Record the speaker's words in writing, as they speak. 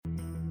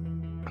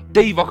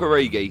Divock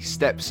Origi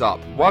steps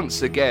up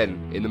once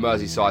again in the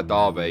Merseyside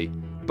derby.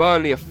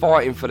 Burnley are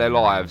fighting for their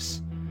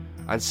lives,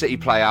 and City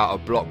play out a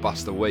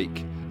blockbuster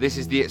week. This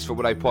is the It's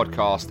Football Day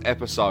podcast,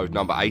 episode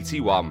number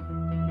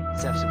 81.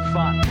 Let's have some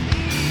fun.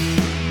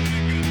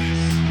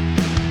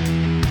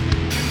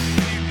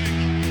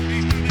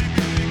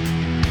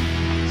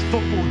 It's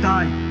football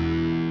day.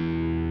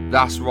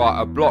 That's right,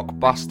 a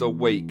blockbuster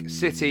week.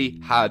 City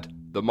had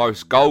the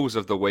most goals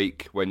of the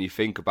week when you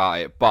think about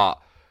it,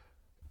 but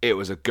it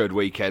was a good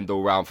weekend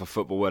all round for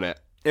football, wasn't it?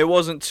 It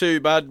wasn't too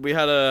bad. We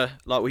had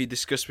like we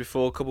discussed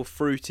before, a couple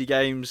fruity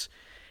games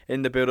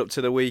in the build-up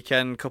to the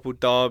weekend, couple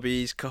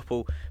derbies,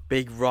 couple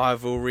big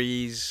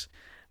rivalries,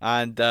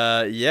 and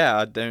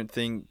I don't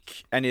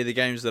think any of the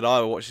games that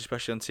I watched,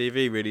 especially on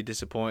TV, really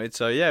disappointed.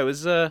 So yeah, it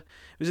was an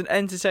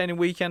entertaining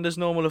weekend as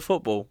normal of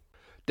football.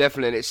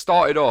 Definitely, and it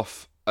started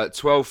off at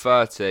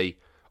 12:30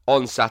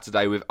 on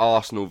Saturday with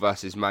Arsenal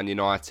versus Man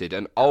United,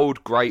 an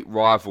old great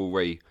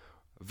rivalry.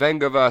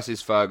 Wenger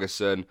versus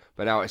Ferguson,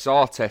 but now it's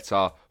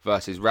Arteta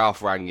versus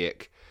Ralf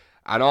Rangnick.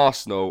 And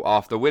Arsenal,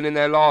 after winning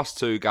their last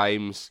two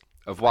games,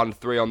 have won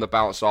 3 on the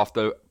bounce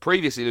after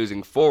previously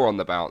losing 4 on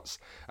the bounce,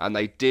 and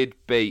they did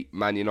beat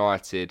Man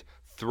United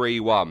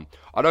 3-1.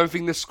 I don't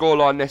think the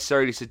scoreline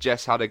necessarily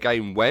suggests how the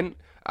game went,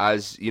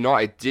 as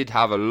United did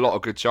have a lot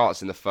of good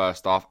chances in the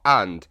first half,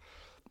 and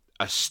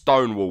a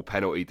stonewall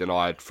penalty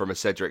denied from a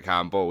Cedric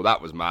handball.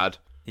 That was mad.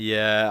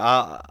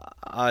 Yeah,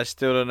 I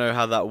still don't know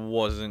how that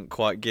wasn't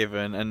quite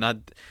given, and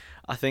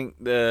I think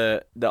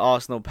the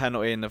Arsenal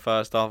penalty in the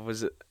first half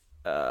was,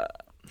 I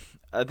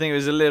think it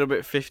was a little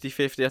bit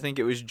 50-50. I think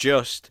it was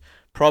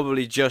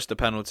probably just a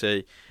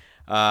penalty,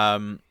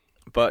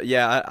 but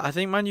yeah, I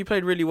think Man U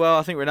played really well.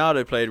 I think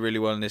Ronaldo played really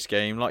well in this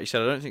game. Like you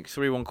said, I don't think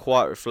 3-1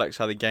 quite reflects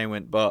how the game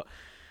went, but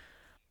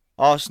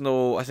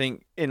Arsenal, I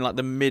think, in like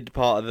the mid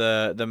part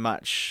of the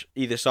match,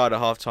 either side at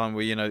half time,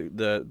 were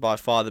the by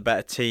far the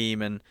better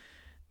team, and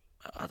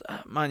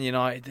Man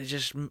United, they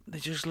just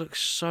look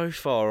so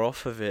far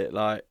off of it.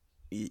 Like,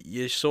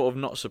 you're sort of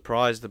not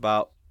surprised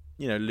about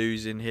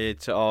losing here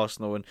to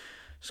Arsenal, and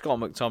Scott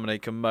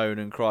McTominay can moan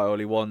and cry all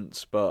he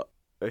wants, but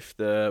if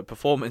the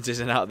performance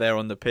isn't out there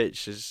on the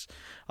pitch,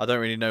 I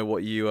don't really know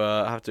what you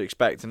have to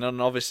expect. And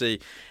then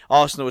obviously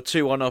Arsenal were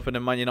 2-1 up, and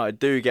then Man United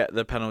do get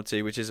the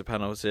penalty, which is a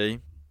penalty,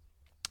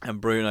 and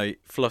Bruno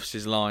fluffs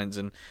his lines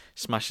and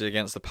smashes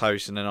against the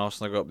post, and then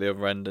Arsenal go up the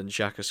other end, and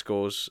Xhaka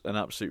scores an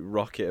absolute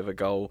rocket of a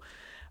goal.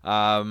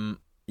 I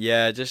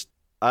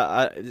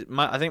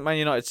think Man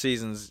United's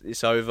season's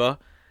it's over.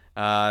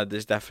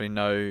 There's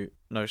definitely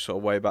no sort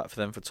of way back for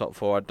them for top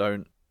 4.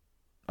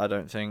 I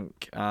don't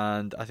think,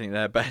 and I think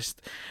their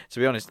best, to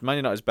be honest, Man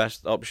United's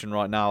best option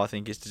right now, I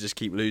think, is to just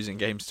keep losing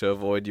games to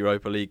avoid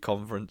Europa League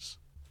Conference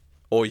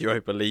or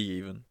Europa League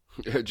even.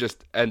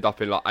 Just end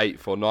up in like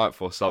 8th or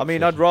 9th or something. I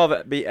mean, I'd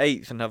rather be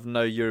 8th and have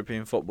no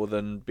European football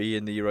than be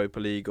in the Europa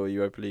League or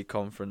Europa League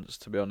Conference,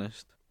 to be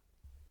honest.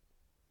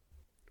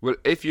 Well,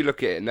 if you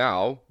look at it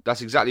now,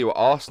 that's exactly what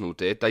Arsenal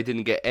did. They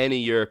didn't get any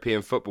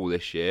European football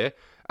this year,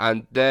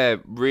 and they're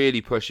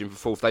really pushing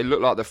for 4th. They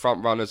look like the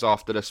front runners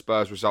after the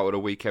Spurs result of the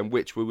weekend,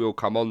 which we will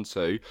come on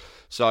to.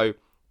 So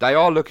they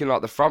are looking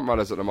like the front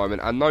runners at the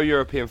moment, and no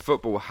European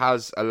football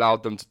has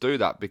allowed them to do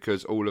that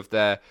because all of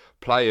their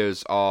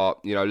players are,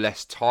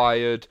 less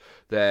tired.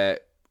 They're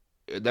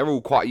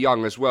all quite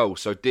young as well,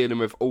 so dealing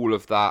with all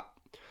of that,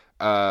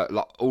 at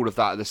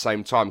the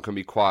same time can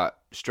be quite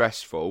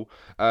stressful.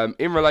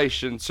 In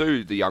relation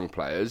to the young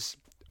players,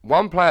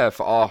 one player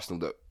for Arsenal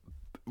that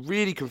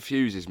really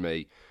confuses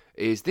me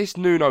is this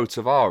Nuno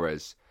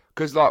Tavares.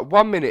 Because,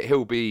 1 minute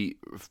he'll be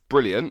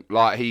brilliant,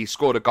 like he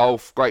scored a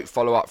goal, great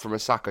follow-up from a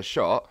Saka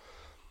shot,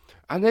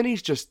 and then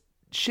he's just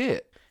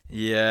shit.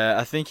 Yeah,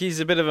 I think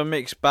he's a bit of a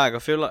mixed bag. I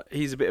feel like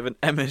he's a bit of an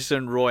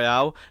Emerson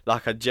Royale.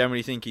 Like, I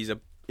generally think he's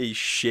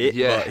shit,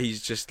 but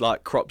he's just,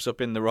 crops up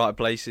in the right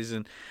places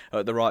and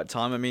at the right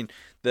time. I mean,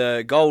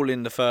 the goal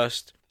in the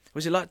first,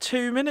 was it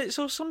 2 minutes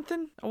or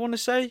something, I want to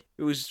say?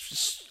 It was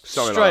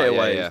Something straight like that,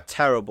 away. yeah. It was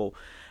terrible.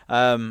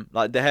 De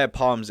Gea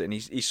palms it, and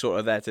he's sort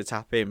of there to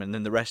tap him, and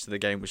then the rest of the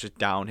game was just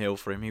downhill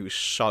for him. He was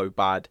so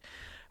bad.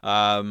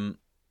 I know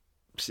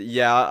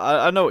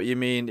what you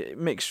mean.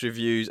 Mixed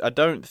reviews. I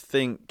don't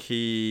think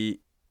he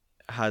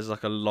has a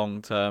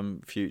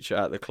long-term future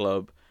at the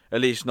club.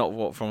 At least not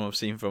I've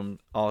seen from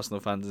Arsenal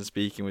fans and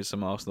speaking with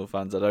some Arsenal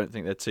fans. I don't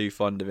think they're too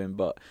fond of him,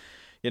 but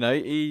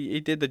he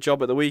did the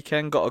job at the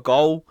weekend, got a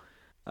goal.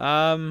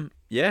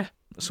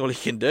 That's all he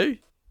can do.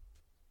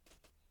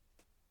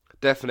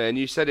 Definitely, and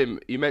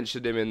you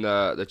mentioned him in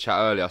the chat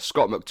earlier.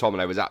 Scott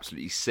McTominay was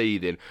absolutely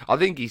seething. I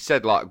think he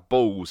said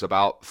balls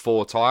about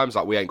 4 times.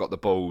 We ain't got the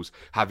balls.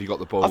 Have you got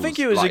the balls? I think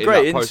it was a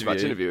great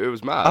post-match interview. It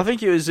was mad. I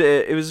think it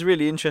was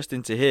really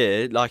interesting to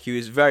hear. He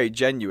was very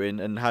genuine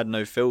and had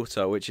no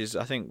filter, which is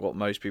I think what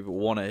most people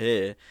want to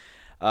hear.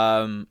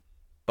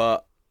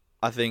 But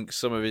I think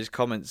some of his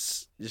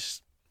comments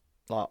just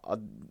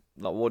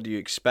what do you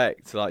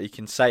expect? You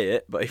can say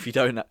it, but if you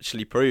don't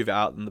actually prove it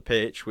out on the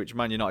pitch, which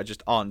Man United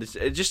just aren't,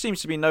 it just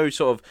seems to be no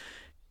sort of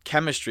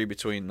chemistry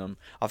between them.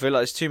 I feel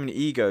like there's too many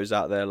egos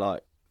out there.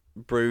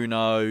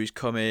 Bruno's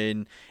come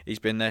in, he's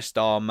been their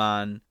star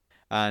man,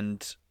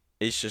 and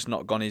it's just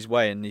not gone his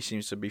way, and he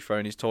seems to be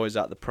throwing his toys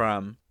at the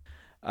pram.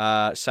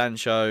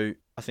 Sancho,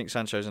 I think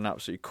Sancho's an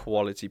absolute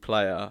quality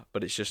player,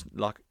 but it's just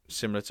like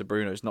similar to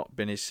Bruno, it's not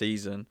been his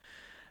season.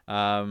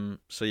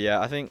 So yeah,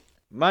 I think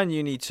Man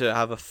U need to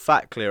have a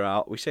fat clear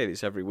out. We say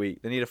this every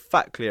week. They need a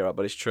fat clear out,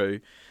 but it's true.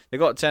 They've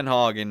got Ten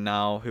Hag in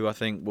now, who I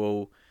think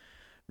will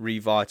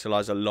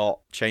revitalise a lot,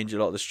 change a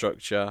lot of the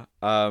structure.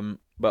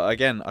 But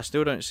again, I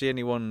still don't see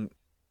anyone,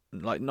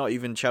 like not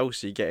even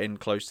Chelsea, getting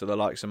close to the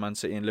likes of Man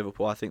City and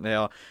Liverpool. I think they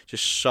are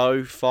just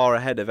so far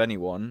ahead of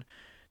anyone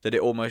that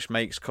it almost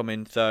makes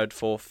coming third,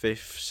 fourth,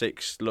 fifth,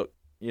 sixth look,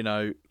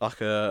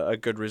 like a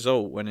good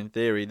result, when in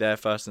theory they're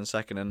first and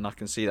second, and I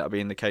can see that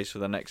being the case for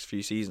the next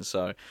few seasons.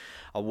 So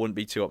I wouldn't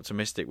be too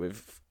optimistic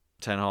with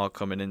Ten Hag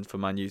coming in for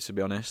Man U, to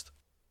be honest.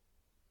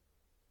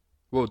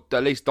 Well,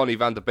 at least Donny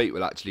van der Beek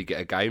will actually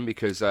get a game,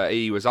 because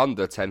he was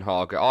under Ten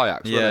Hag at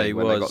Ajax, Yeah, he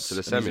when was. they got to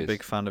the semis. He's a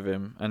big fan of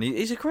him, and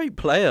he's a great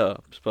player.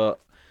 But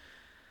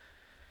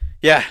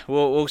yeah,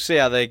 we'll see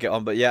how they get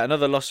on. But yeah,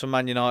 another loss for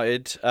Man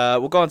United.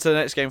 We'll go on to the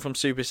next game from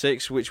Super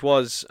 6, which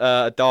was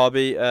a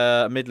derby,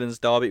 a Midlands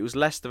derby. It was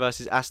Leicester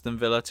versus Aston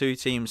Villa, two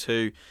teams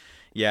who,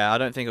 I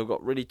don't think have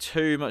got really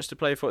too much to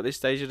play for at this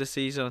stage of the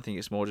season. I think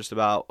it's more just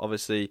about,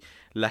 obviously,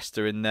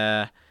 Leicester in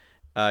their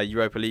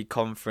Europa League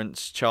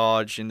conference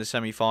charge in the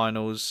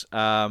semi-finals,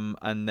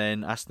 and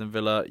then Aston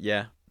Villa,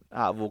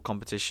 out of all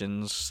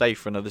competitions, safe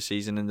for another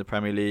season in the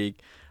Premier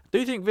League. I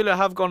do think Villa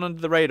have gone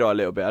under the radar a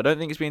little bit. I don't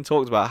think it's been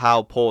talked about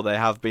how poor they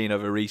have been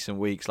over recent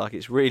weeks. Like,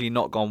 it's really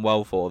not gone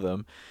well for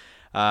them.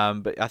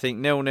 But I think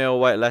 0-0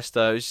 away at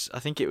Leicester,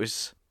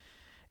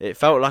 it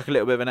felt like a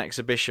little bit of an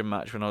exhibition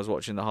match when I was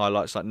watching the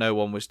highlights. Like, no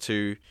one was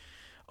too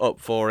up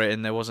for it,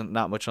 and there wasn't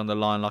that much on the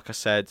line, like I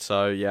said.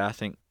 So, I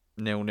think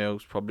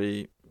 0-0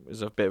 probably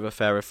was a bit of a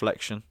fair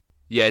reflection.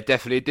 Yeah,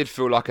 definitely. It did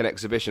feel like an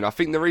exhibition. I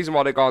think the reason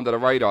why they go under the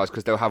radar is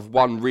because they'll have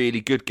one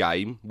really good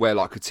game where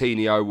like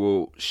Coutinho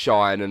will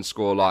shine and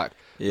score like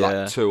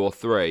 2 or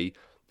 3,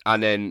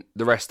 and then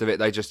the rest of it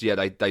they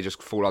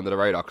just fall under the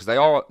radar, because they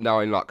are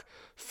now in like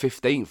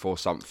 15th or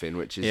something,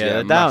 which is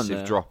a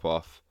massive drop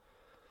off.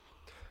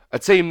 A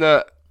team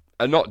that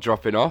are not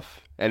dropping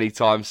off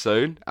anytime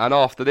soon, and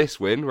after this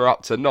win we're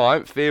up to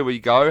 9th. Here we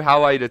go.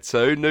 How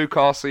 2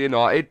 Newcastle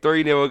United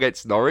 3-0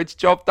 against Norwich.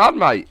 Job done,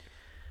 mate.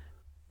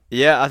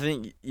 Yeah, I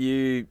think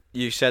you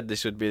said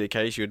this would be the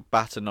case. You would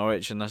batter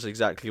Norwich, and that's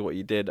exactly what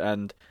you did.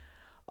 And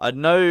I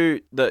know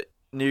that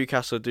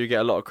Newcastle do get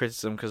a lot of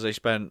criticism because they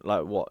spent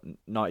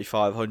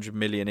 95-100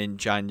 million in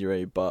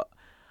January, but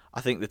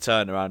I think the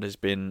turnaround has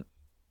been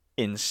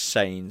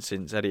insane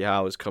since Eddie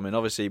Howe has come in.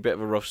 Obviously, a bit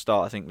of a rough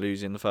start, I think,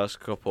 losing the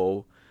first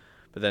couple,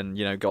 but then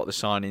got the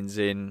signings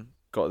in,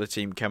 got the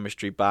team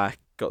chemistry back,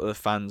 got the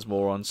fans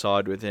more on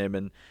side with him,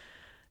 and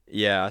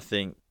I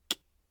think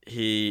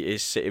he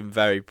is sitting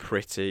very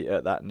pretty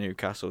at that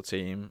Newcastle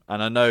team.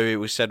 And I know it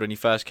was said when he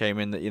first came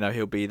in that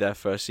he'll be there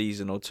for a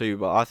season or two,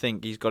 but I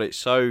think he's got it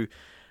so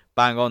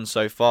bang on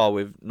so far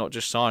with not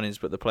just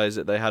signings but the players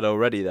that they had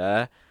already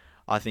there.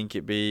 I think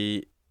it'd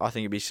be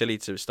silly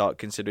to start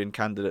considering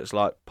candidates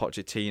like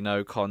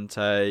Pochettino,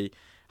 Conte,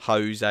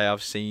 Jose.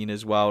 I've seen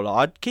as well.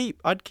 I'd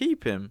keep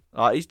him.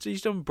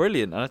 He's done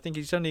brilliant, and I think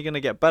he's only going to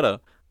get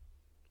better.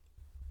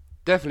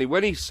 Definitely,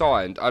 when he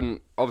signed,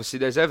 and obviously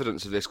there's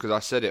evidence of this because I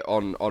said it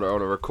on a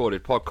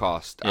recorded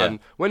podcast,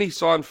 and when he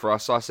signed for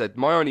us, I said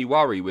my only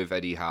worry with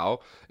Eddie Howe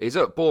is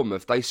at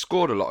Bournemouth they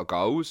scored a lot of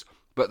goals,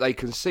 but they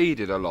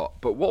conceded a lot.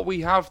 But what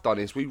we have done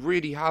is we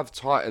really have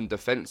tightened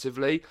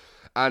defensively,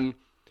 and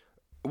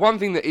one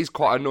thing that is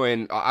quite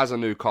annoying as a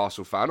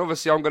Newcastle fan,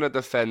 obviously I'm going to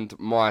defend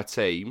my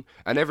team,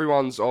 and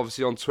everyone's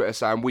obviously on Twitter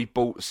saying we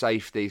bought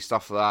safety,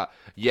 stuff like that.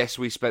 Yes,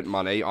 we spent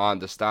money, I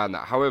understand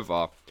that.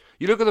 However,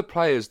 you look at the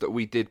players that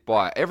we did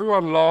buy.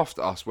 Everyone laughed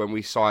at us when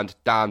we signed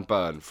Dan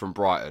Burn from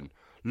Brighton.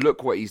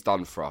 Look what he's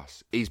done for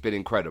us. He's been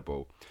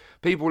incredible.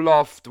 People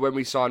laughed when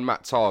we signed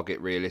Matt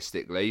Targett,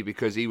 realistically,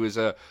 because he was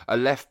a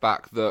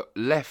left-back that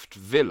left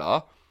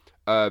Villa,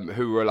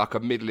 who were like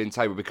a middling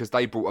table, because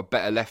they brought a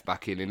better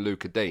left-back in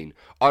Luca Dean.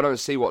 I don't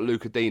see what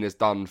Luca Dean has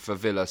done for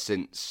Villa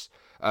since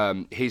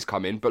he's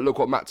come in, but look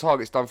what Matt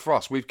Targett's done for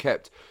us. We've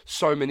kept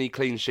so many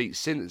clean sheets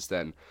since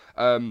then.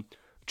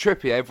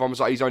 Trippier, everyone was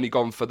like, he's only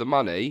gone for the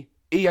money.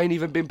 He ain't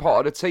even been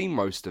part of the team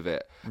most of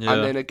it. Yeah.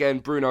 And then again,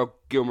 Bruno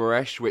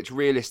Guimaraes, which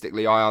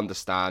realistically I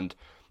understand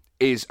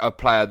is a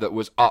player that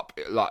was up,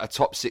 like a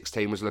top 6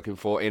 team was looking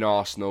for in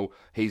Arsenal.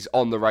 He's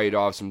on the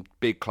radar of some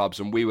big clubs,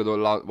 and we were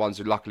the ones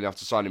who were lucky enough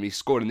to sign him. He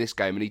scored in this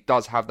game, and he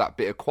does have that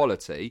bit of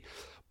quality.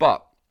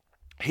 But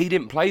he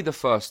didn't play the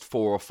first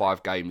 4 or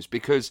 5 games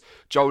because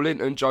Joe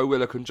Linton, Joe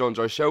Willock and John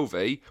Joe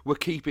Shelby were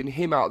keeping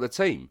him out of the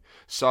team.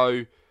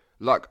 So,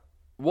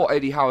 what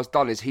Eddie Howe has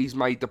done is he's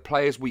made the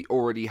players we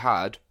already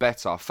had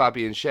better.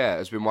 Fabian Schär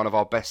has been one of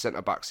our best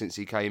centre-backs since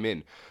he came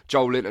in.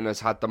 Joel Linton has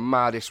had the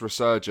maddest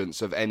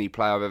resurgence of any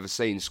player I've ever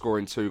seen,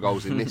 scoring 2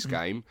 goals in this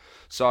game.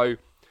 So,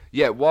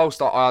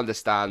 whilst I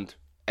understand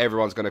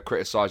everyone's going to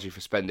criticise you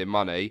for spending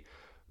money,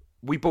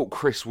 we bought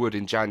Chris Wood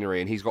in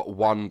January and he's got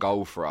 1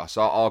 goal for us.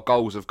 Our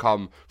goals have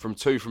come from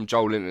 2 from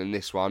Joel Linton in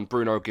this one.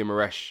 Bruno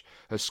Guimaraes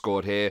has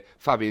scored here.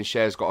 Fabian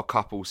Schär's got a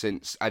couple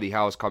since Eddie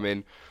Howe's come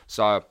in.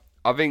 So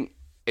I think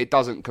it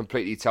doesn't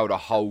completely tell the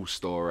whole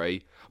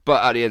story.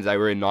 But at the end of the day,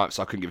 we're in ninth,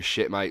 so I couldn't give a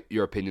shit, mate.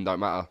 Your opinion don't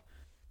matter.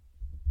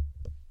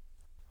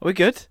 Are we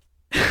good?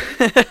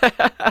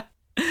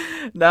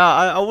 No,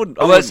 I wouldn't.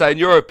 I wasn't saying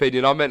your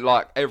opinion. I meant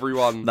like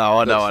everyone. No,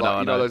 I know, that's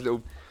I know. Those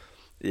little...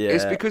 Yeah.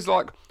 It's because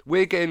like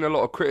we're getting a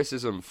lot of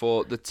criticism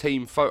for the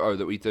team photo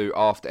that we do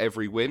after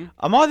every win.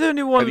 Am I the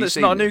only one that's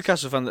not a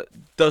Newcastle fan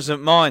that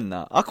doesn't mind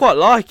that? I quite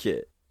like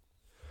it.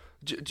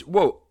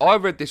 Well, I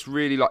read this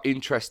really like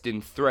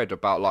interesting thread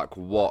about like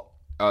what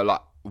it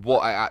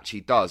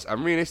actually does,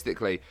 and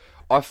realistically,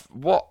 I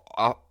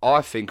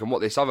think and what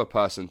this other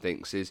person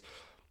thinks is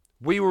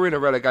we were in a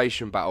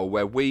relegation battle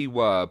where we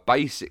were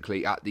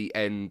basically at the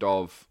end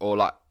of, or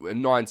like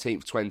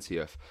 19th,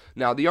 20th.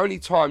 Now, the only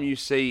time you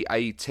see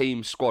a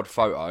team squad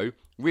photo,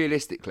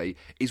 realistically,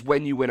 is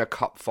when you win a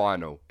cup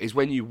final, is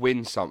when you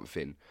win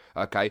something,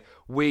 okay?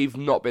 We've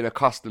not been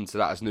accustomed to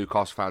that as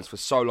Newcastle fans for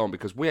so long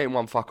because we ain't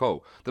won fuck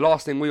all. The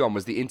last thing we won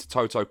was the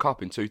Intertoto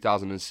Cup in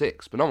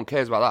 2006, but no one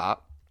cares about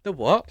that. The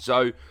what?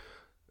 So,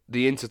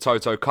 the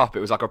Intertoto Cup,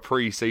 it was like a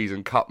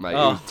pre-season cup, mate.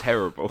 Oh, it was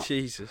terrible.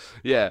 Jesus.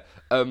 Yeah.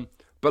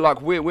 But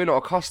like we're not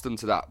accustomed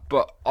to that.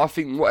 But I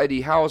think what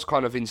Eddie Howe's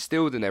kind of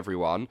instilled in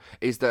everyone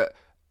is that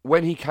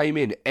when he came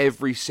in,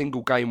 every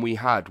single game we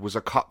had was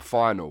a cup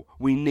final.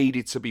 We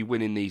needed to be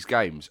winning these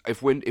games.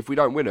 If we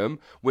don't win them,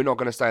 we're not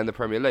going to stay in the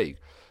Premier League.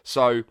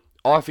 So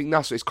I think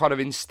it's kind of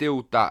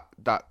instilled that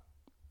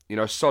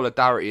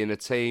solidarity in the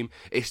team.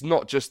 It's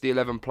not just the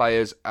 11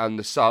 players and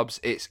the subs.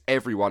 It's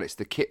everyone. It's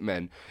the kit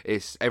men.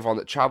 It's everyone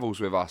that travels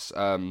with us.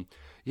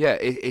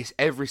 It's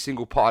every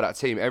single part of that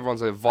team.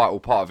 Everyone's a vital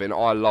part of it, and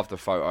I love the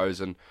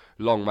photos, and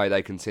long may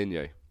they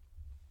continue.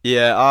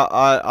 Yeah,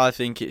 I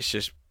think it's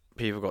just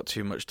people got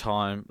too much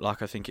time.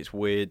 Like, I think it's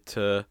weird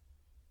to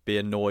be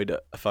annoyed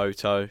at a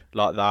photo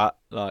like that.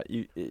 Like,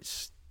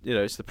 it's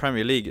the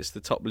Premier League. It's the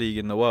top league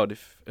in the world.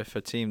 If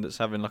a team that's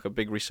having like a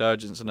big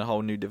resurgence and a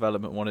whole new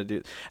development want to do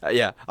it,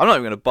 I'm not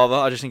even going to bother.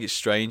 I just think it's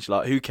strange.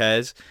 Like, who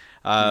cares?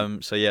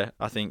 So yeah,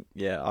 I think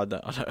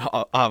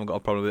I haven't got a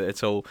problem with it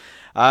at all.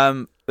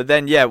 But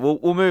then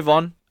we'll move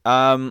on.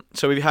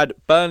 So we've had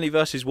Burnley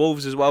versus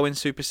Wolves as well in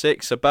Super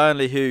 6. So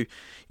Burnley, who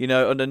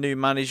under new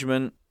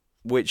management,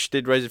 which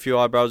did raise a few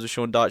eyebrows with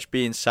Sean Dyche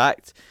being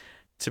sacked.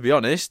 To be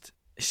honest,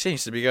 it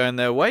seems to be going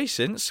their way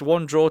since.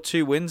 1 draw,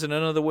 2 wins, and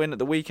another win at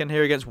the weekend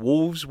here against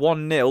Wolves,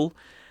 1-0.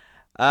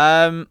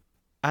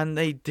 And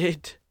they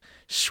did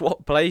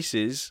swap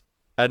places,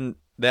 and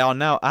they are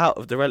now out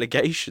of the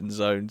relegation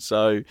zone.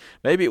 So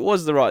maybe it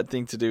was the right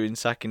thing to do in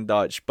sacking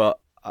Dyche. But,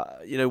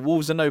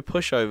 Wolves are no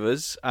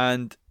pushovers.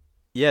 And,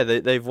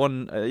 they've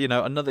won,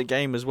 another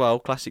game as well.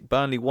 Classic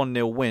Burnley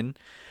 1-0 win.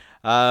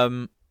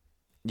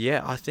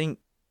 I think...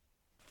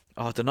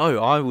 I don't know.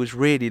 I was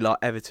really like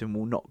Everton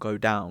will not go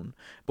down,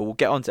 but we'll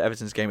get on to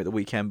Everton's game at the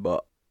weekend.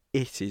 But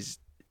it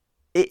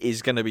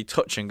is going to be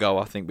touch and go,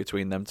 I think,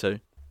 between them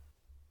two.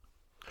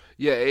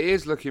 Yeah, it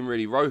is looking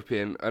really ropey,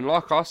 and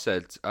like I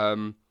said,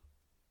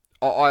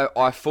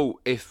 I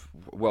thought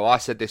I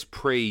said this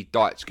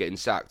pre-Dyche getting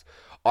sacked.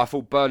 I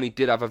thought Burnley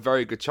did have a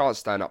very good chance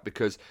staying up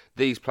because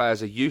these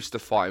players are used to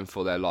fighting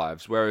for their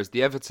lives, whereas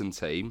the Everton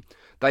team,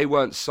 they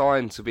weren't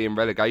signed to be in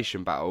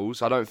relegation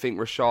battles. I don't think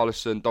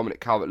Richarlison,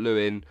 Dominic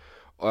Calvert-Lewin,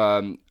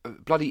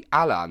 bloody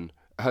Alan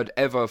had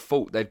ever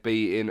thought they'd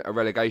be in a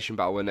relegation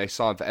battle when they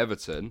signed for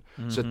Everton.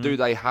 Mm-hmm. So do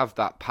they have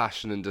that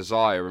passion and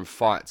desire and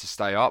fight to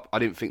stay up? I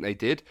didn't think they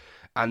did.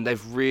 And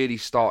they've really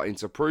starting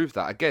to prove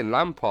that. Again,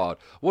 Lampard,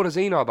 what does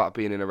he know about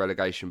being in a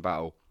relegation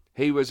battle?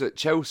 He was at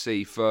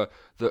Chelsea for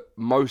the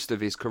most of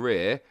his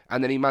career,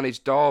 and then he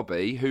managed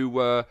Derby, who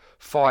were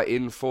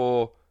fighting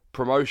for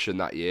promotion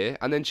that year,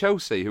 and then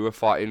Chelsea, who were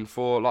fighting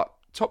for like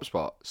top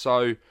spot.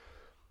 So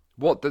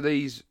what do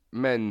these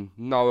men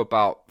know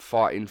about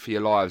fighting for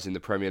your lives in the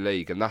Premier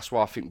League? And that's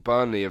why I think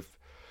Burnley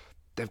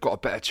they've got a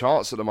better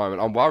chance at the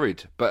moment. I'm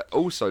worried. But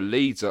also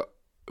Leeds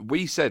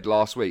we said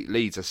last week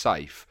Leeds are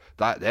safe.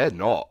 That they're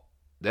not.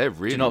 They're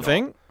really not. Do you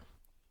not think?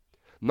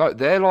 No,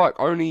 they're like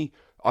only,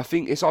 I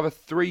think it's either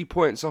 3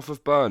 points off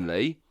of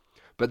Burnley,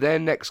 but their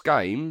next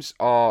games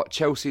are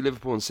Chelsea,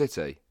 Liverpool and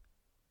City.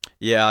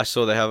 Yeah, I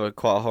saw they have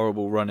quite a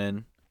horrible run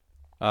in.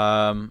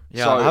 I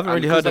haven't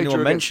really heard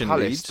anyone mention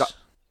Leeds.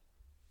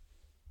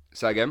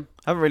 Say again?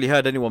 I haven't really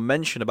heard anyone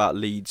mention about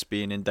Leeds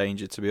being in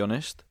danger, to be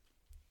honest.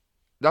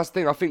 That's the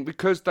thing. I think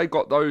because they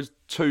got those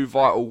 2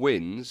 vital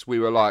wins, we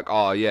were like,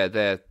 oh yeah,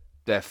 they're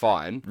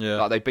fine. Yeah.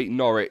 Like they beat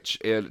Norwich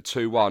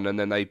 2-1, and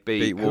then they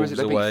beat Wolves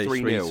away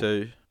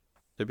 3-0.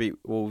 They beat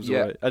Wolves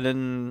away, and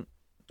then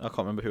I can't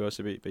remember who else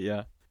they beat, but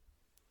yeah.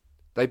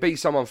 They beat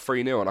someone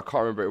 3-0, and I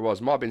can't remember who it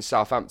was. It might have been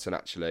Southampton,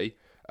 actually.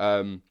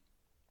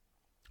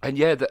 And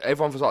yeah,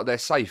 everyone was like, they're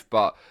safe,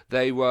 but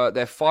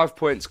they're 5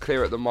 points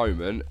clear at the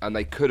moment, and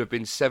they could have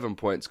been 7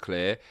 points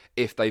clear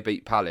if they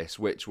beat Palace,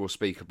 which we'll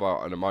speak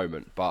about in a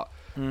moment. But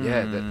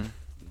yeah,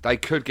 they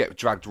could get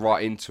dragged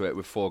right into it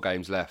with 4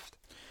 games left.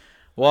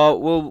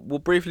 Well, we'll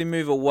briefly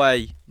move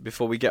away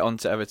before we get on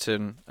to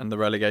Everton and the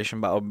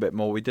relegation battle a bit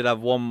more. We did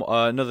have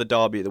another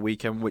derby at the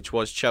weekend, which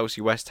was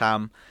Chelsea West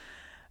Ham.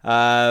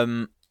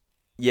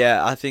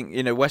 Yeah, I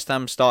think West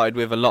Ham started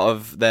with a lot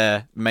of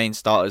their main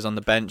starters on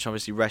the bench,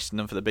 obviously resting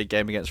them for the big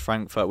game against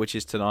Frankfurt, which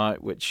is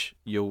tonight, which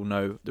you'll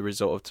know the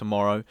result of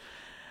tomorrow.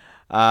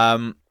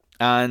 And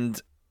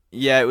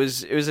yeah, it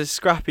was a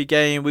scrappy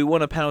game. We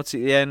won a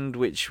penalty at the end,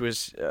 which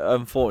was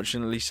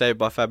unfortunately saved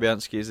by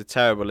Fabianski as a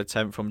terrible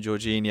attempt from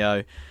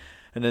Jorginho.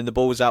 And then the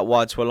ball's out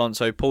wide to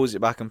Alonso, pulls it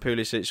back, and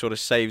Pulisic sort of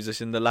saves us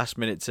in the last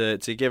minute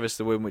to give us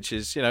the win, which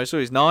is, it's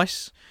always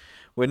nice.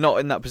 We're not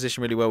in that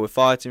position really where we're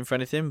fighting for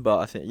anything, but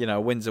I think, a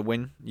win's a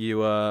win. You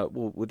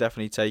will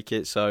definitely take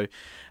it. So,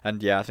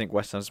 and yeah, I think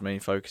West Ham's main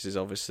focus is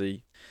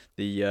obviously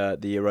the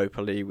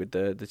Europa League with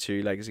the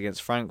two legs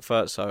against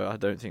Frankfurt. So I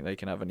don't think they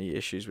can have any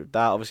issues with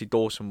that. Obviously,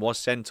 Dawson was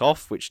sent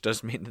off, which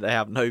does mean that they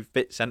have no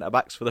fit centre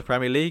backs for the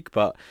Premier League.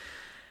 But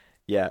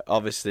yeah,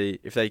 obviously,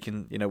 if they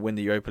can win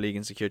the Europa League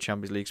and secure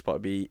Champions League spot,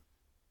 it'd be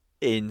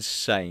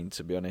insane.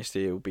 To be honest,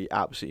 it would be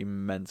absolutely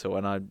mental,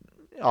 and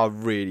I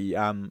really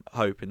am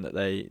hoping that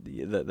they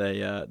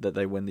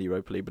win the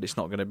Europa League, but it's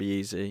not going to be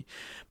easy.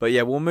 But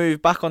yeah, we'll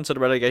move back onto the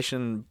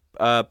relegation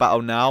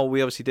battle now.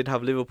 We obviously did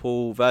have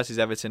Liverpool versus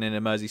Everton in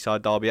a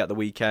Merseyside derby at the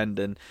weekend,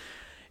 and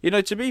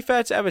to be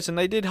fair to Everton,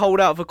 they did hold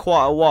out for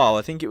quite a while.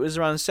 I think it was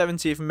around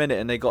 70th minute,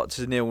 and they got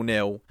to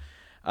 0-0.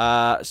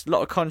 It's a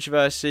lot of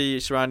controversy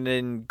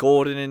surrounding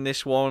Gordon in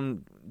this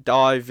one.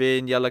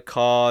 Diving, yellow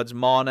cards.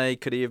 Mane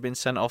could he have been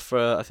sent off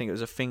for, I think it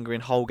was a finger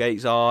in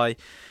Holgate's eye.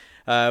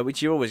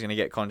 Which you're always going to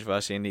get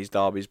controversy in these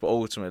derbies, but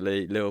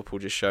ultimately Liverpool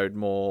just showed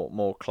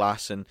more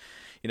class, and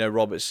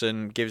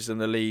Robertson gives them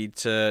the lead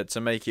to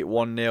make it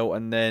 1-0,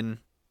 and then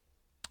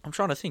I'm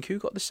trying to think who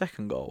got the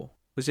second goal.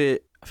 Was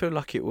it? I feel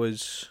like it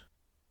was.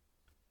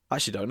 I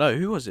actually don't know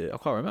who was it. I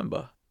can't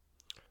remember.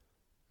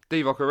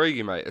 Divock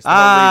Origi, mate. It's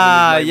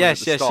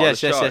Yes,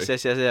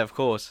 yeah, of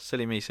course.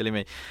 Silly me.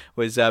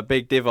 Was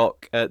Big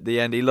Divock at the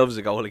end. He loves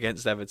a goal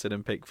against Everton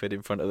and Pickford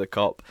in front of the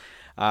Kop,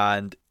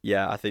 and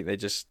yeah, I think they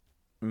just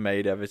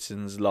made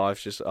Everton's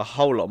life just a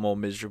whole lot more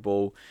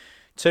miserable.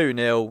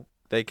 2-0.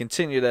 They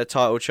continue their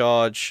title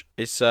charge.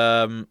 It's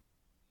not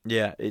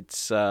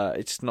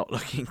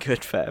looking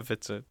good for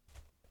Everton.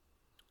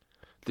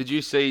 Did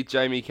you see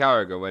Jamie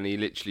Carragher when he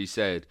literally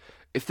said,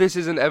 "If this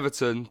isn't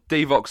Everton,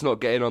 Divock's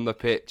not getting on the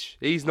pitch.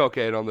 He's not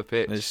getting on the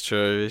pitch." It's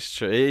true.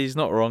 He's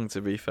not wrong,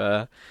 to be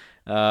fair.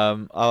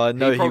 I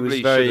know he probably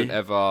was very... shouldn't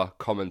ever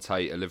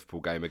commentate a Liverpool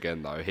game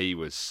again, though. He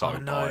was so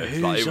biased.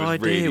 Whose it was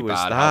idea really was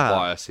bad that? how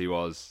biased he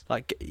was.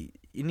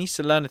 He needs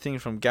to learn a thing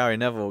from Gary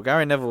Neville.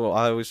 Gary Neville,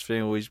 I always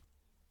feel, is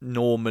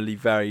normally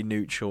very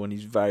neutral and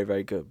he's very,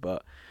 very good.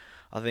 But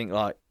I think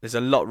there's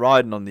a lot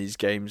riding on these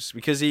games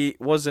because he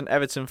was an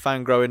Everton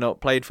fan growing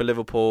up, played for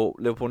Liverpool.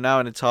 Liverpool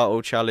now in a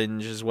title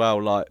challenge as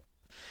well.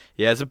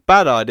 Yeah, it's a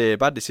bad idea,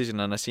 bad decision,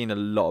 and I've seen a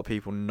lot of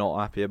people not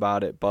happy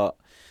about it. But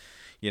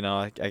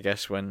I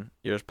guess when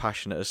you're as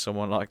passionate as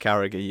someone like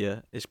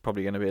Carragher, it's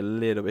probably going to be a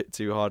little bit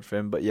too hard for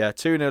him. But yeah,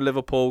 2-0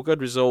 Liverpool,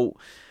 good result.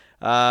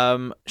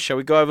 Shall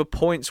we go over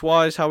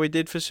points-wise how we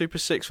did for Super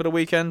 6 for the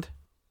weekend?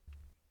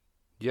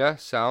 Yeah,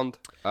 sound.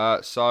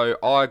 So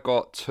I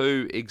got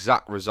two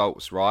exact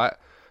results right.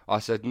 I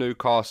said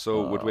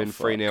Newcastle would win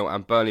 3-0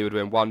 and Burnley would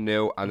win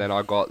 1-0, and then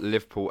I got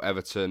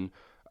Liverpool-Everton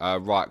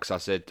right because I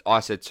said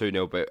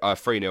 2-0, but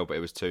 3-0, but it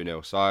was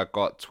 2-0. So I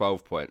got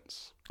 12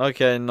 points.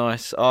 Okay,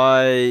 nice.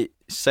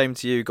 Same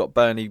to you, got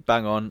Burnley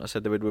bang on. I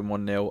said they would win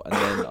 1-0, and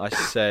then I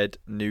said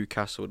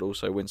Newcastle would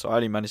also win. So I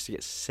only managed to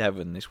get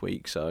 7 this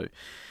week, so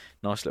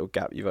nice little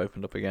gap you've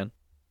opened up again.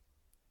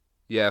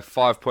 Yeah,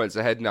 5 points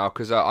ahead now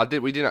because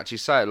we didn't actually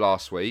say it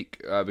last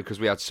week because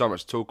we had so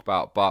much to talk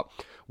about. But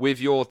with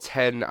your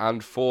 10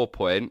 and 4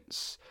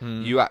 points,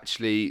 you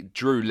actually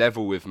drew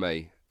level with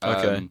me.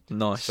 Okay,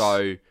 nice.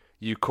 So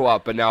you caught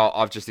up, but now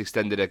I've just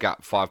extended a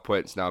gap 5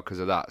 points now because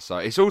of that. So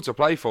it's all to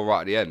play for right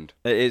at the end.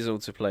 It is all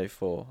to play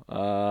for.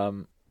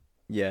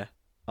 Yeah.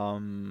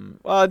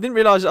 Well, I didn't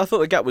realise. I thought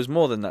the gap was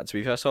more than that, to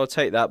be fair. So I'll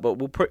take that. But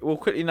we'll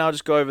quickly now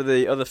just go over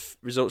the other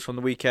results from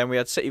the weekend. We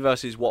had City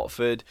versus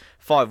Watford,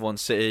 5-1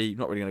 City.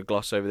 Not really going to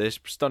gloss over this.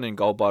 Stunning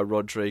goal by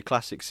Rodri.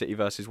 Classic City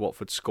versus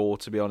Watford score,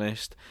 to be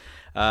honest.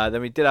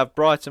 Then we did have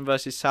Brighton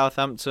versus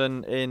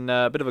Southampton in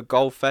a bit of a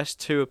goal fest,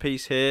 2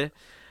 apiece here.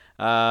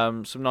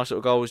 Some nice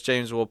little goals.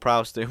 James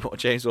Ward-Prowse doing what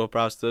James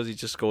Ward-Prowse does. He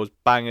just scores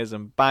bangers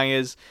and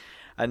bangers.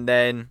 And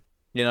then,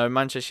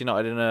 Manchester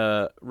United in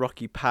a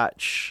rocky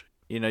patch.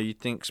 You'd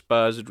think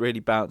Spurs would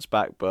really bounce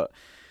back, but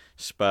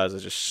Spurs are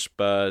just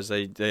Spurs.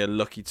 They are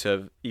lucky to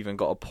have even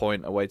got a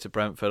point away to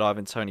Brentford.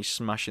 Ivan Toney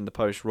smashing the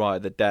post right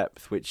at the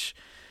depth, which,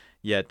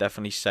 yeah,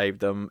 definitely saved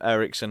them.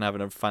 Eriksen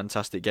having a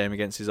fantastic game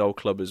against his old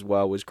club as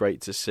well was great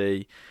to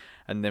see.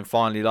 And then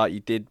finally, like you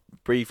did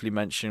briefly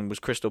mention, was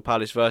Crystal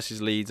Palace versus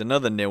Leeds,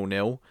 another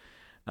 0-0.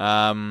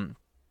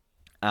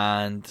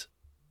 And,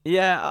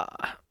 yeah,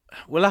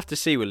 we'll have to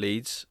see with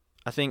Leeds.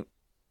 I think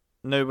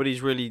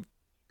nobody's really,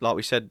 like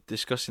we said,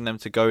 discussing them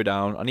to go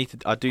down.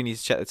 I do need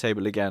to check the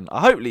table again. I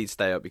hope Leeds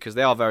stay up because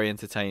they are very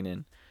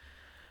entertaining.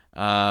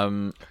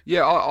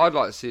 Yeah, I'd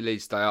like to see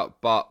Leeds stay up,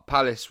 but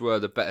Palace were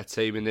the better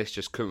team in this,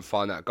 just couldn't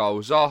find that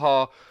goal.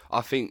 Zaha,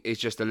 I think, is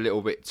just a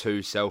little bit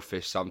too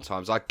selfish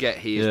sometimes. I get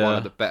he is one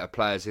of the better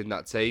players in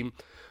that team,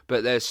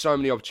 but there's so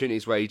many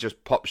opportunities where he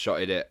just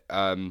pop-shotted it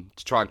to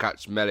try and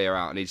catch Melia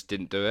out, and he just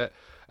didn't do it.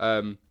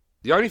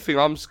 The only thing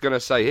I'm going to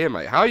say here,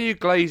 mate, how are you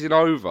glazing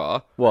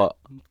over What?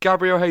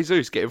 Gabriel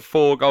Jesus getting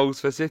 4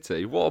 goals for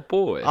City? What a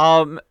boy.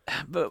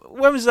 But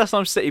when was the last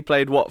time City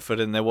played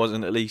Watford and there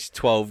wasn't at least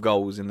 12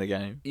 goals in the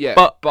game? Yeah,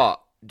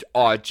 but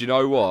do you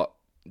know what?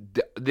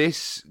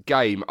 This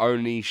game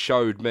only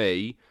showed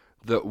me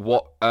that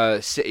what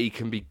City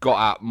can be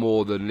got at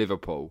more than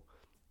Liverpool.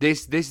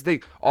 This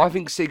thing, I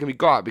think City can be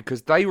got at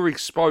because they were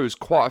exposed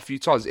quite a few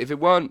times. If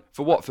it weren't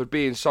for Watford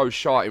being so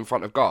shy in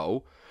front of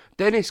goal,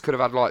 Dennis could have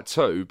had like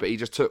 2, but he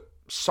just took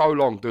so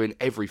long doing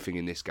everything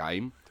in this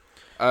game.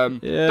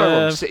 Don't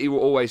worry, City will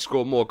always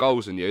score more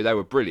goals than you. They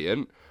were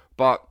brilliant,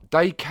 but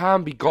they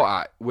can be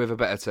got at with a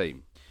better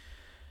team.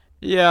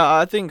 Yeah,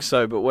 I think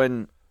so.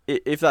 But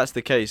if that's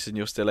the case and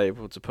you're still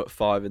able to put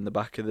 5 in the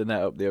back of the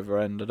net up the other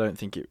end, I don't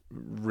think it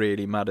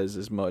really matters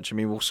as much. I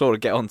mean, we'll sort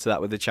of get onto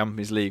that with the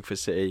Champions League for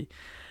City.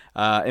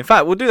 In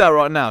fact, we'll do that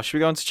right now. Should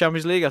we go on to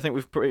Champions League? I think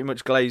we've pretty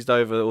much glazed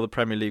over all the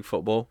Premier League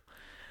football.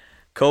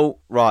 Cool.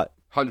 Right.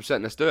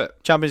 100%, let's do it.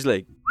 Champions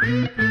League.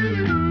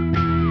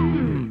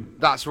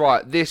 That's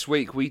right. This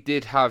week we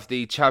did have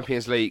the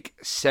Champions League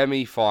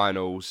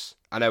semi-finals,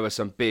 and there were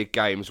some big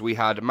games. We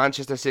had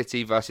Manchester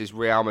City versus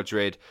Real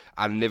Madrid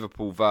and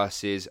Liverpool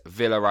versus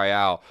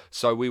Villarreal.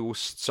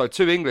 So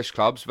 2 English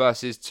clubs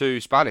versus 2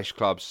 Spanish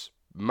clubs.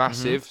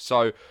 Massive.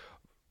 So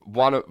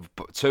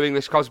 2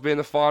 English clubs will be in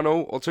the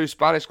final, or 2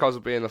 Spanish clubs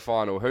will be in the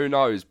final. Who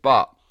knows?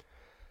 But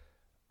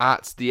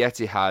at the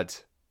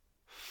Etihad,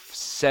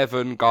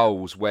 7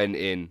 goals went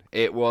in.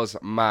 It was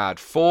mad.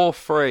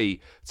 4-3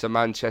 to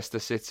Manchester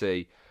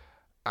City.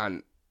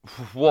 And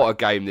what a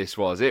game this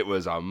was. It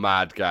was a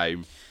mad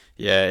game.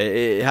 Yeah,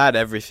 it had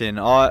everything.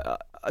 To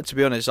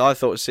be honest, I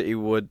thought City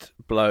would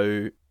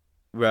blow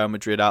Real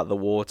Madrid out of the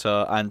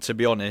water. And to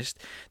be honest,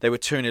 they were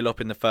 2-0 up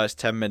in the first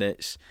 10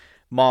 minutes.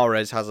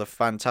 Mahrez has a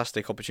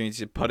fantastic opportunity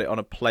to put it on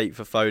a plate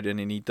for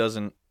Foden, and he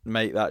doesn't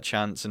make that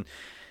chance. And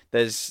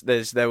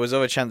there was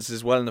other chances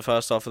as well in the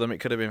first half of them. It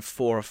could have been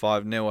 4 or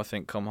 5-0, I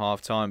think, come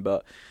half time.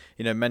 But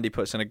Mendy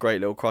puts in a great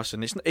little cross,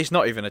 and it's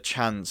not even a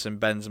chance. And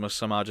Benzema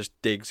somehow just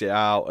digs it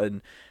out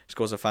and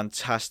scores a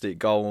fantastic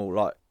goal,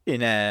 like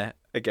in air.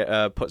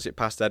 Puts it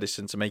past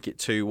Edison to make it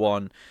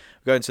 2-1.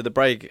 We're going to the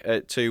break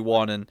at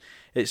 2-1, and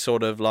it's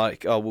sort of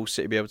like, will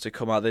City be able to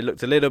come out? They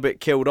looked a little bit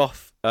killed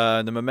off.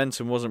 The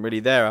momentum wasn't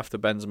really there after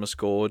Benzema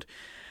scored,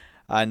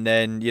 and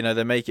then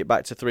they make it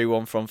back to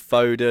 3-1 from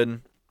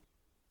Foden.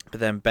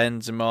 But then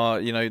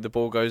Benzema, the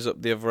ball goes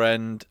up the other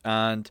end,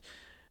 and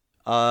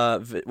I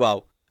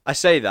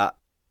say that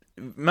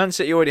Man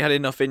City already had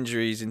enough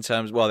injuries in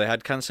terms. Well, they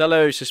had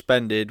Cancelo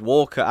suspended,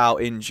 Walker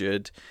out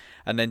injured.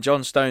 And then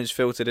John Stones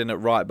filtered in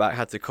at right back,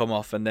 had to come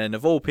off. And then,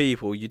 of all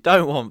people, you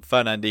don't want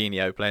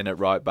Fernandinho playing at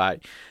right back.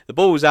 The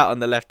ball's out on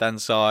the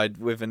left-hand side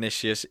with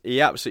Vinicius. He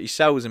absolutely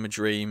sells him a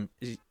dream.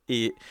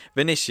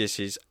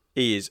 Vinicius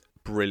is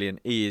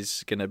brilliant. He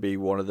is going to be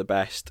one of the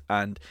best.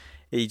 And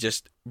he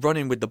just,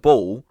 running with the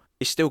ball,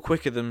 is still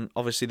quicker than,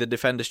 obviously, the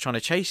defenders trying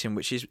to chase him,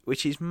 which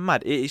is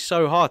mad. It is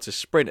so hard to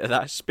sprint at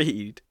that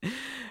speed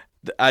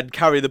and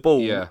carry the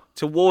ball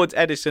towards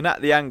Edison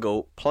at the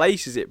angle,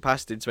 places it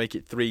past him to make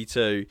it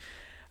 3-2.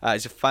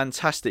 It's a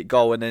fantastic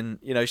goal, and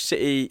then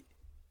City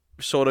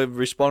sort of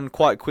respond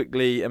quite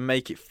quickly and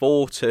make it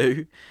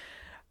 4-2.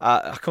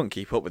 I couldn't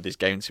keep up with this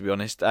game, to be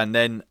honest. And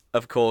then,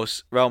 of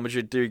course, Real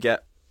Madrid do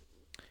get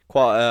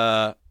quite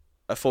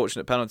a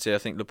fortunate penalty. I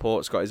think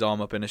Laporte's got his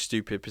arm up in a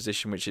stupid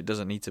position, which it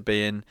doesn't need to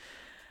be in.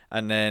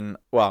 And then,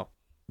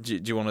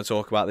 do you want to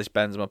talk about this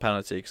Benzema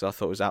penalty? Because I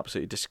thought it was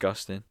absolutely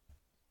disgusting.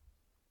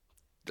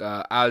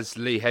 As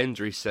Lee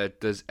Hendry said,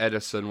 does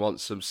Edison want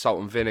some salt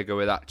and vinegar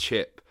with that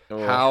chip?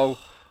 Oh. How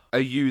are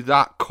you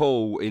that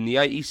cool in the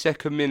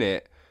 82nd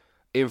minute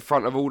in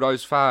front of all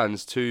those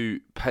fans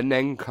to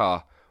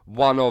Panenka,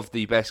 one of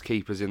the best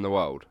keepers in the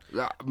world?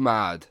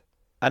 Mad.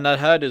 And I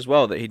heard as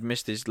well that he'd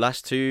missed his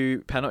last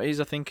 2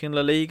 penalties, I think, in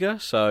La Liga.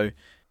 So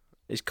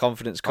his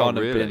confidence kind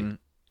of been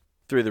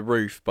through the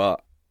roof.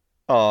 But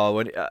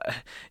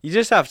you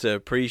just have to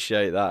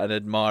appreciate that and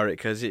admire it,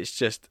 because it's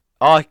just.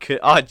 I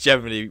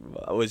generally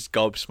was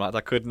gobsmacked. I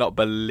could not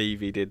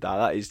believe he did that.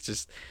 That is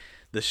just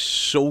the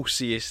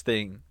sauciest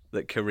thing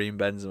that Karim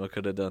Benzema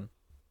could have done.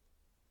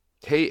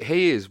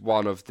 He is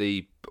one of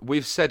the.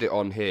 We've said it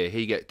on here.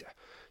 He get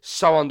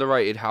so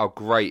underrated how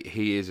great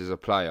he is as a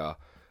player,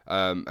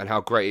 and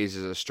how great he is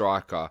as a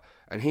striker.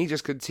 And he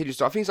just continues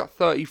to. I think he's like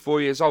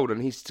 34 years old,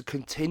 and he's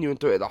continuing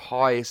to do it at the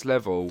highest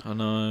level. I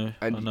know.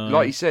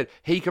 Like you said,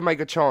 he can make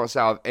a chance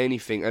out of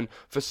anything. And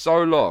for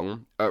so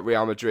long at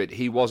Real Madrid,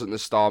 he wasn't the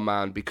star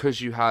man,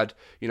 because you had,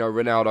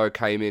 Ronaldo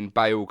came in,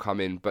 Bale come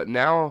in. But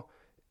now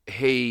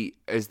he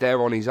is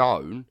there on his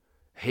own.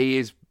 He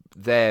is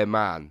their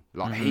man.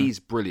 Like, he's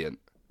brilliant.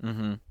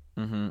 Mm-hmm.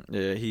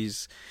 Yeah,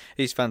 he's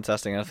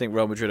fantastic. And I think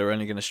Real Madrid are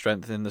only going to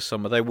strengthen in the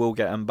summer. They will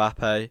get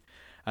Mbappe.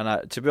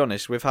 And to be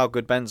honest, with how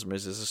good Benzema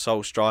is as a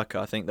sole striker,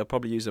 I think they'll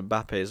probably use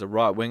Mbappe as a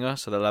right winger.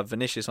 So they'll have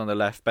Vinicius on the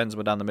left,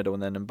 Benzema down the middle,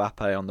 and then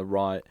Mbappe on the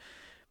right.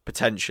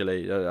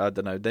 Potentially, I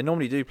don't know. They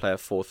normally do play a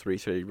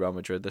 4-3-3. Real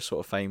Madrid. They're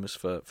sort of famous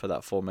for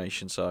that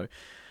formation. So,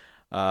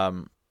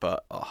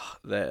 but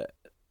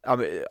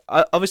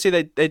obviously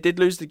they did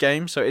lose the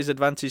game, so it is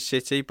advantage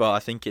City. But I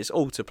think it's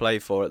all to play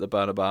for at the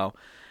Bernabeu,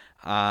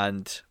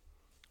 and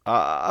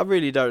I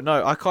really don't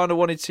know. I kind of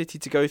wanted City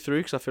to go through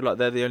because I feel like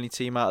they're the only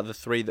team out of the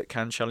three that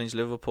can challenge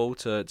Liverpool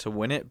to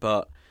win it.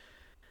 But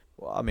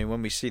I mean,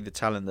 when we see the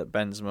talent that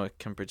Benzema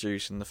can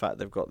produce and the fact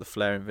they've got the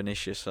flair in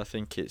Vinicius, I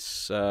think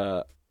it's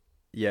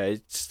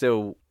it's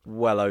still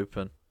well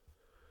open.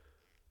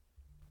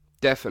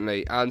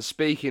 Definitely. And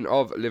speaking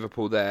of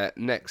Liverpool there,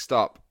 next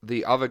up,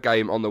 the other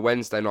game on the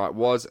Wednesday night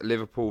was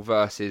Liverpool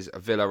versus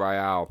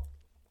Villarreal.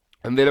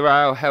 And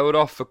Villarreal held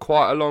off for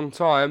quite a long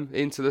time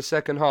into the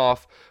second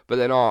half, but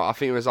then I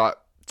think it was like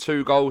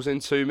 2 goals in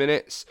 2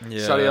 minutes.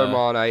 Yeah. Sadio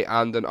Mane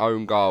and an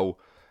own goal.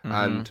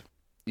 And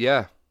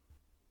yeah,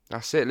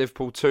 that's it.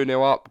 Liverpool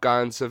 2-0 up,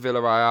 going to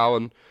Villarreal.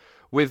 And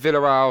with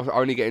Villarreal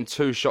only getting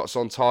 2 shots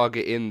on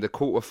target in the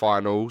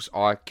quarterfinals,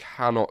 I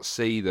cannot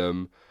see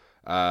them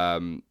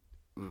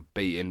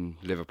beating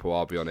Liverpool,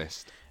 I'll be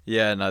honest.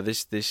 Yeah, no,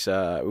 this we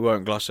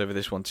won't gloss over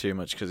this one too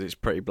much because it's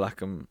pretty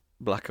black and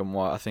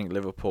white. I think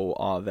Liverpool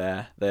are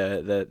there.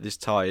 This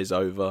tie is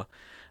over.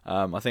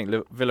 I think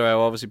Villarreal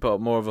obviously put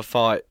up more of a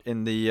fight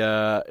in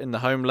the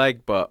home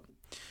leg, but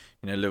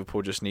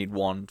Liverpool just need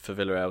 1 for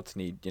Villarreal to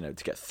need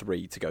to get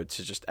 3 to go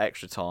to just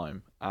extra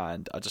time,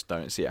 and I just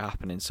don't see it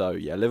happening. So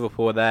yeah,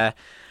 Liverpool are there.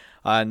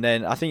 And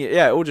then I think, it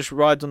all just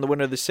rides on the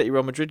winner of the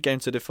City-Real Madrid game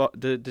to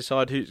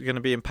decide who's going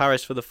to be in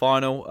Paris for the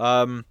final.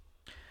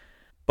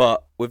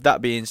 But with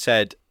that being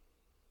said,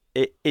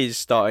 it is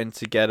starting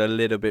to get a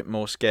little bit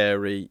more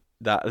scary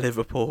that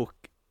Liverpool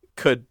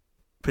could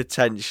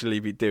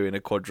potentially be doing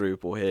a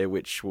quadruple here,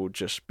 which will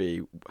just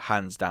be,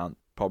 hands down,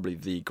 probably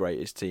the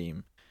greatest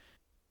team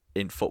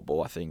in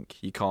football. I think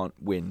you can't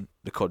win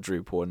the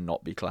quadruple and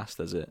not be classed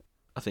as it.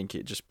 I think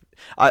it just...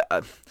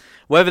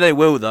 whether they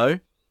will, though,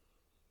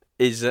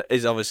 is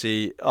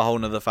obviously a whole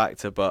nother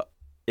factor, but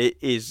it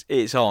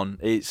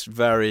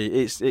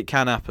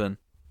can happen.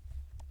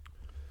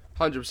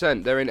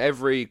 100%. They're in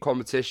every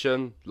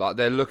competition. Like,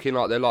 they're looking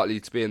like they're likely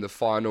to be in the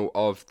final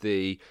of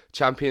the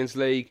Champions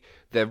League.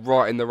 They're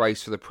right in the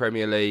race for the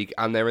Premier League,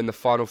 and they're in the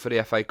final for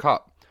the FA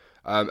Cup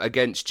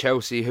against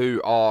Chelsea,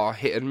 who are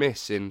hit and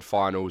miss in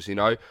finals.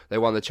 They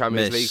won the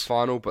Champions League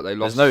final, but they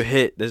lost. There's no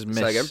hit. There's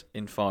miss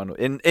in final.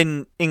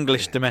 In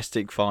English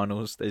domestic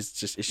finals, it's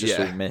just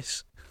all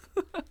miss.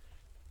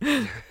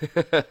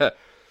 But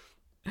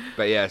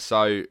yeah,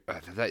 so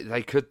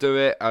they could do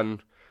it,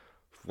 and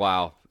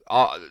wow,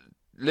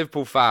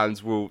 Liverpool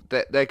fans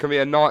there can be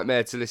a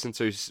nightmare to listen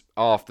to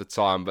after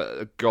time,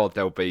 but God,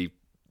 they'll be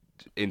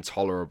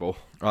intolerable.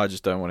 I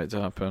just don't want it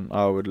to happen.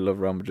 I would love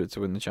Real Madrid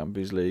to win the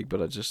Champions League,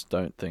 but I just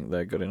don't think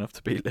they're good enough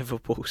to beat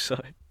Liverpool. So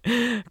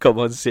come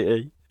on,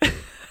 City.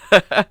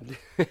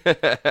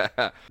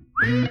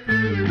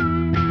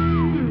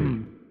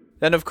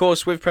 Then, of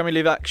course, with Premier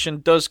League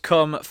action does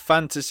come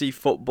fantasy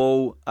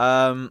football.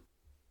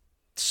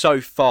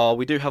 So far,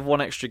 we do have one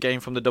extra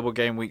game from the double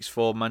game weeks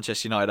for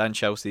Manchester United and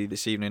Chelsea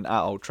this evening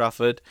at Old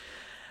Trafford.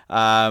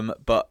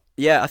 But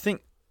yeah, I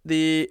think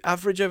the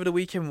average over the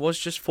weekend was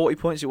just 40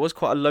 points. It was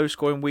quite a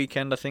low-scoring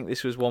weekend. I think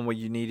this was one where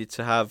you needed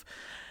to have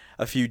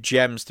a few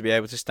gems to be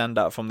able to stand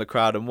out from the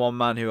crowd. And one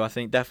man who I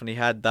think definitely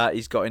had that,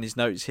 he's got in his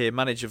notes here,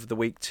 manager of the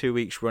week, 2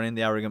 weeks running,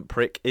 the arrogant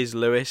prick, is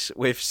Lewis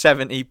with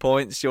 70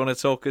 points. Do you want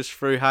to talk us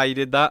through how you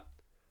did that?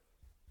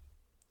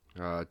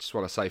 I just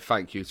want to say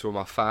thank you to all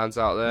my fans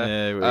out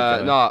there.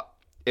 Yeah, no,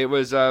 it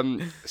was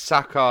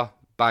Saka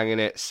banging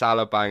it,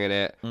 Salah banging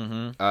it,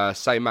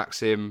 Saint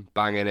Maxim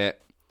banging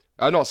it.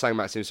 Not Saint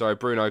Maxim, sorry,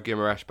 Bruno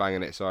Guimaraes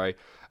banging it, sorry.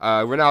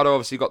 Ronaldo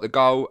obviously got the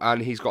goal,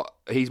 and he's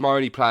my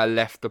only player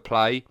left to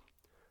play.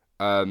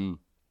 I've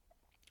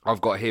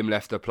got him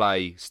left to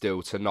play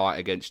still tonight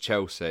against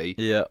Chelsea.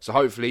 Yeah. So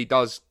hopefully he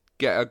does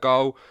get a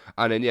goal.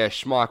 And then, yeah,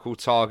 Schmeichel,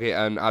 Target,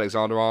 and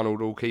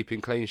Alexander-Arnold all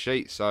keeping clean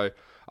sheets. So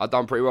I've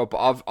done pretty well.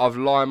 But I've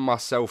lined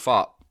myself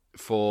up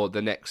for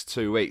the next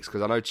 2 weeks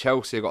because I know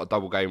Chelsea have got a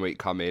double game week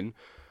coming.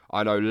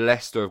 I know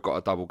Leicester have got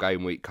a double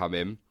game week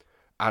coming.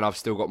 And I've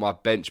still got my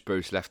bench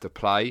boost left to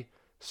play.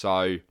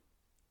 So,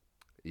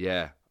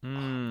 yeah,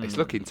 it's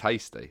looking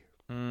tasty.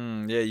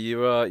 Yeah,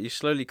 you're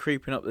slowly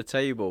creeping up the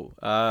table.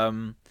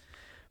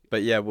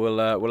 But yeah, we'll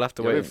have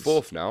to wait. You're in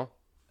 4th now.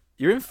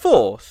 You're in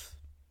 4th?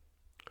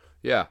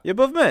 Yeah. You're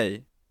above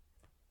me?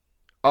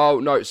 Oh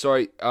no,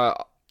 sorry.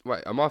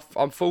 Wait, I'm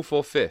 4th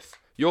or 5th?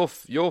 You're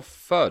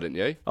 3rd, aren't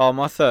you? Oh,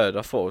 my 3rd.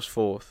 I thought it was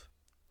 4th.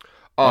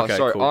 Oh, okay,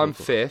 sorry. cool, I'm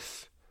cool.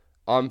 5th.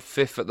 I'm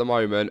 5th at the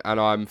moment, and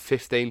I'm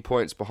 15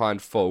 points behind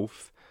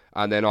 4th.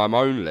 And then I'm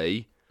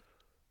only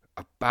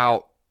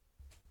about...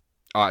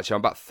 Oh, actually,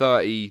 I'm about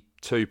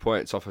 32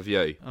 points off of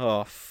you.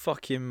 Oh,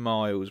 fucking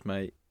miles,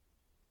 mate.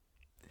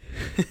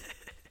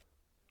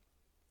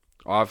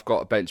 I've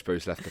got a bench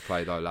boost left to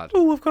play though, lad.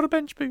 Oh, I've got a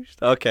bench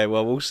boost. Okay,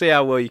 well, we'll see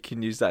how well you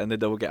can use that in the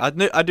double game. I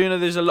do know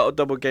there's a lot of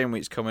double game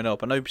weeks coming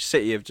up. I know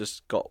City have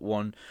just got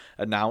one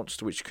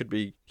announced, which could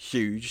be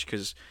huge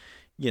because,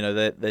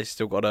 they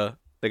still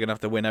they're gonna have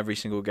to win every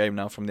single game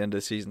now from the end of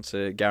the season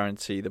to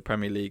guarantee the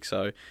Premier League.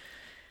 So,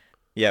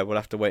 yeah, we'll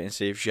have to wait and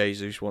see if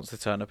Jesus wants to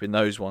turn up in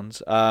those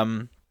ones.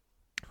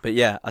 But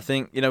yeah, I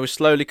think we're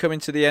slowly coming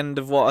to the end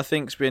of what I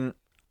think's been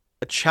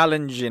a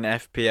challenging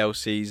FPL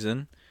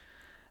season.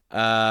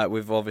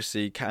 With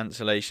obviously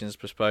cancellations,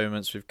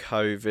 postponements with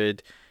COVID.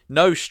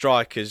 No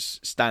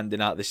strikers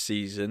standing out this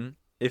season.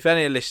 If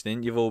any are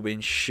listening, you've all been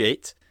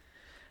shit.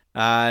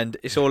 And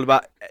it's all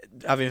about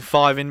having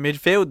 5 in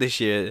midfield this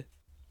year.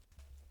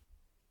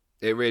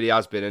 It really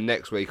has been, and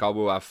next week I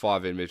will have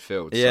 5 in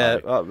midfield. Yeah,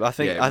 so, I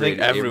think really,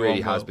 everyone it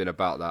really has will. been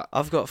about that.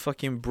 I've got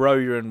fucking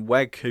Broyer and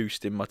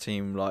Weghorst in my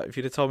team. Like, if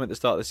you'd have told me at the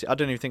start of the season, I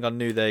don't even think I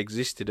knew they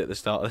existed at the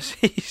start of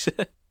the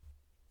season.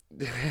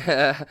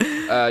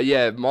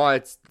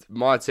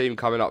 My team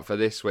coming up for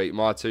this week,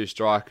 my 2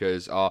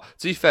 strikers are,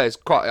 to be fair,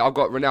 I've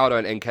got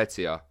Ronaldo and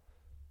Nketiah.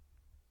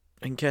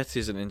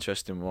 Nketiah's an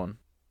interesting one.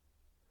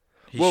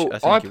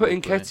 I put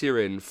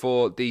Nketiah in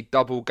for the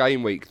double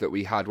game week that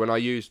we had when I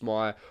used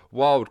my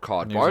wild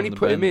card, but I only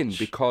put him in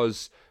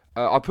because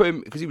I put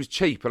him because he was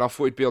cheap and I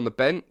thought he'd be on the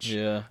bench.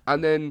 Yeah.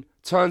 And then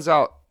turns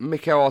out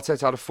Mikel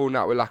Arteta had a full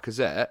nut with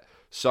Lacazette.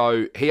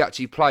 So he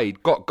actually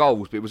played, got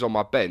goals, but it was on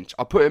my bench.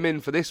 I put him in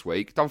for this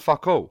week, done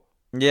fuck all.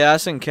 Yeah,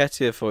 that's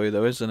Nketiah for you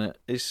though, isn't it?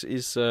 It's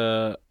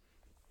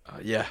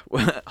yeah,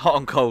 hot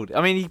and cold.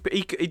 I mean,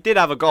 he did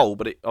have a goal,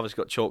 but it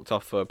obviously got chalked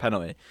off for a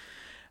penalty.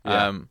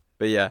 Yeah.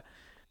 But yeah,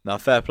 no,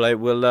 fair play.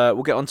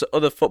 We'll get on to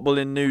other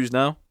footballing news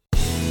now.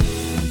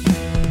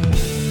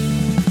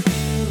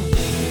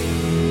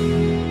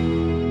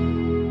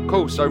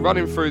 Cool. So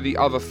running through the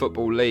other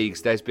football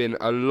leagues, there's been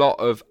a lot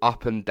of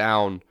up and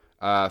down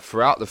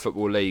throughout the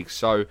football league.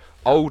 So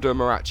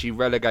Oldham are actually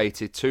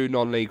relegated to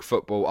non-league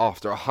football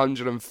after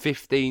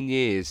 115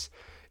 years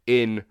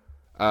in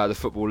the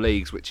football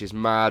leagues, which is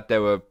mad.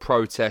 There were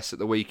protests at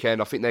the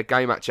weekend. I think their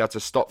game actually had to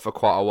stop for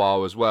quite a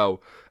while as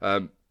well.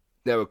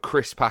 There were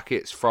crisp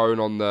packets thrown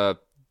on the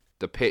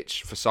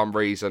pitch for some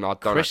reason. I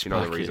don't actually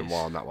know the reason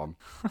why on that one.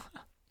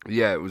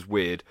 Yeah, it was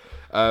weird.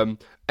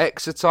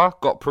 Exeter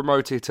got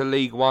promoted to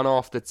League One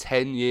after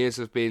 10 years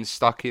of being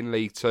stuck in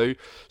League Two,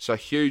 so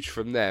huge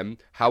from them.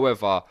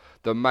 However,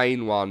 the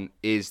main one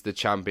is the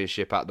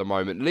Championship at the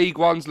moment. League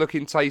One's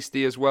looking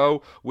tasty as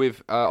well,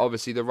 with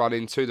obviously the run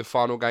into the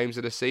final games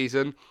of the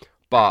season,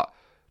 but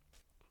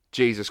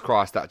Jesus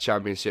Christ, that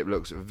Championship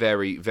looks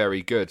very,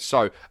 very good.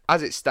 So,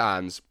 as it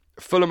stands,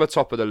 Fulham are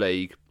top of the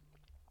league.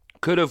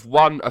 Could have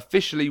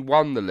officially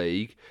won the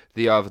league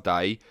the other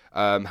day.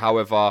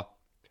 However,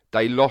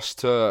 they lost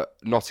to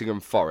Nottingham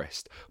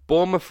Forest.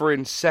 Bournemouth are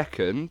in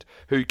second,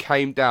 who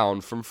came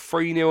down from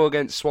 3-0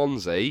 against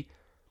Swansea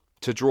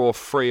to draw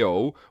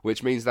 3-3,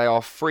 which means they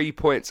are 3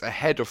 points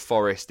ahead of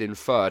Forest in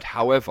third.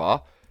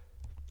 However,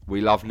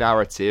 we love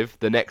narrative.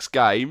 The next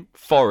game,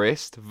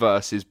 Forest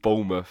versus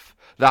Bournemouth.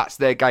 That's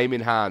their game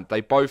in hand.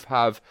 They both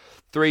have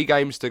 3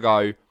 games to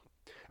go,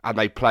 and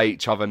they play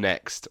each other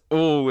next.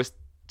 Oh, it's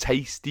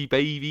tasty,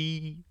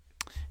 baby.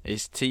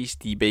 It's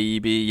tasty,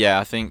 baby. Yeah,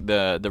 I think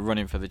the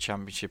running for the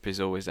Championship is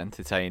always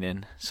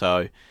entertaining.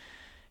 So,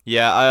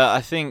 yeah,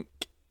 I think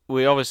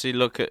we obviously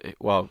look at,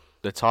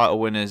 the title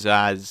winners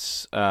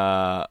as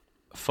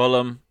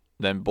Fulham,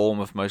 then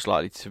Bournemouth most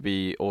likely to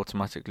be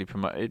automatically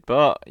promoted.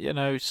 But,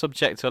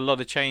 subject to a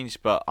lot of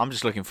change. But I'm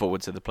just looking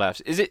forward to the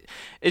playoffs.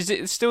 Is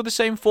it still the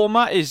same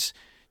format? Is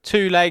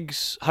 2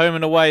 legs, home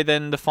and away,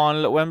 then the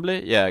final at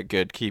Wembley? Yeah,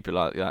 good. Keep it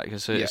like that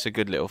because it's a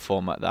good little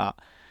format, that.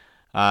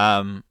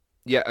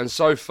 Yeah, and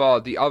so far,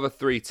 the other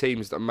 3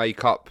 teams that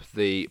make up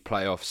the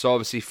playoffs, so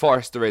obviously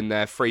Forest are in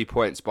there, 3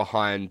 points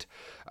behind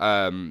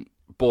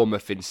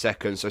Bournemouth in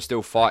second, so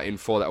still fighting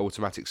for that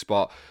automatic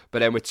spot. But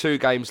then with 2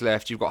 games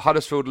left, you've got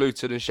Huddersfield,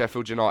 Luton and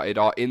Sheffield United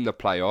are in the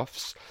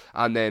playoffs.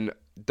 And then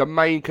the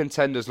main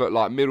contenders look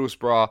like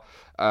Middlesbrough,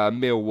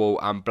 Millwall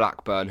and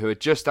Blackburn, who are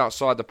just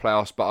outside the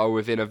playoffs but are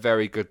within a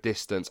very good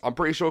distance. I'm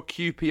pretty sure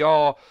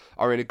QPR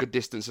are in a good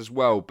distance as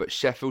well, but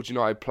Sheffield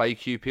United play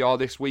QPR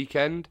this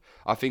weekend,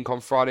 I think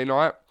on Friday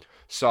night.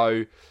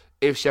 So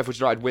if Sheffield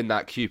United win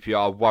that,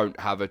 QPR won't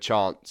have a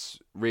chance,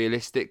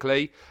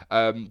 realistically.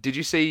 Did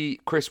you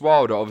see Chris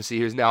Wilder, obviously,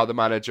 who's now the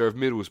manager of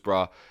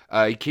Middlesbrough?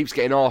 He keeps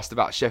getting asked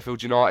about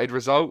Sheffield United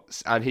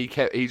results, and he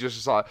just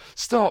was like,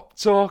 stop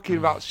talking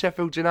about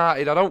Sheffield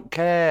United, I don't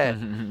care.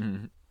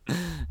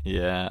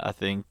 Yeah, I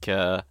think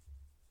I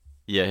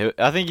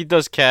think he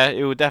does care.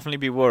 He will definitely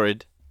be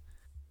worried,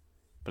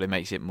 but it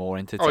makes it more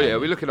entertaining. Oh yeah,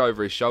 we're looking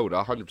over his shoulder,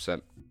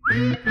 100%.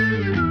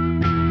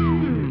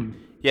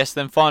 Yes,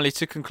 then finally,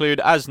 to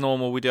conclude, as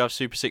normal, we do have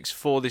Super 6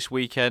 for this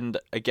weekend.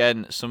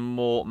 Again, some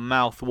more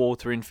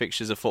mouth-watering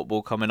fixtures of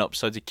football coming up.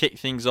 So to kick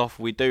things off,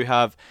 we do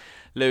have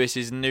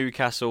Lewis's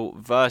Newcastle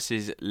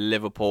versus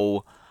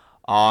Liverpool.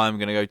 I'm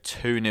going to go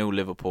 2-0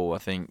 Liverpool. I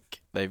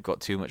think they've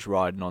got too much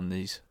riding on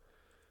these.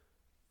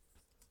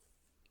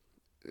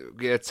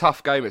 Yeah,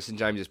 tough game at St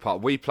James's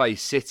Park. We play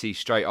City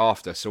straight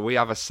after, so we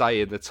have a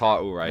say in the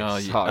title race. Oh,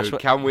 yeah, So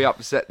can we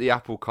upset the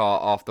apple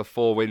cart after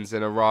 4 wins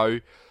in a row?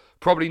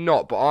 Probably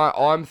not, but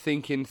I'm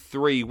thinking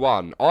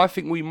 3-1. I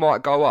think we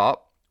might go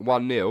up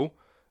 1-0,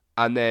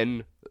 and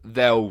then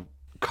they'll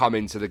come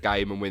into the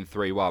game and win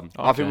 3-1. Okay.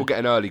 I think we'll get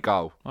an early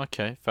goal.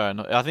 Okay, fair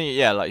enough. I think,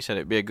 yeah, like you said,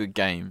 it'd be a good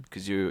game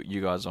because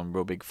you guys are on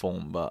real big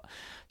form, but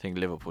I think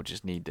Liverpool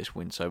just need this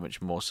win so much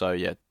more. So,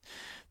 yeah,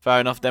 fair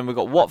enough. Then we've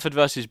got Watford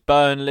versus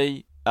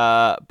Burnley.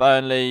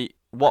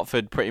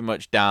 Watford pretty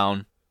much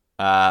down.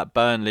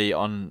 Burnley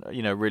on,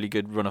 really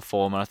good run of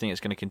form, and I think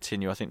it's going to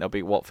continue. I think they'll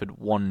beat Watford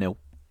 1-0.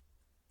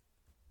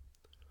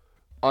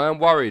 I am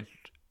worried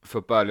for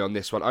Burnley on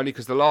this one, only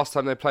because the last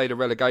time they played a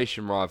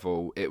relegation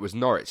rival, it was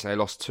Norwich, and they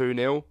lost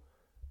 2-0.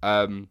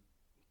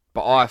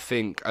 But I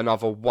think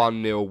another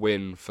 1-0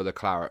 win for the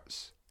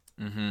Clarets.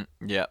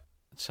 Yeah,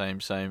 same.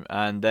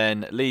 And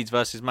then Leeds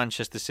versus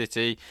Manchester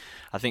City.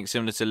 I think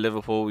similar to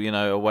Liverpool,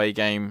 away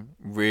game,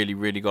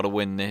 really got to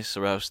win this,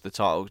 or else the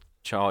title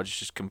charge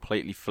just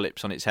completely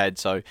flips on its head.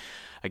 So,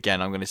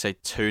 again, I'm going to say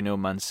 2-0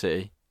 Man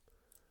City.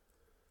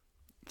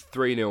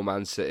 3-0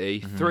 Man City.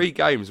 3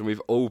 games and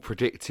we've all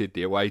predicted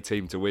the away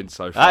team to win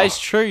so far. That is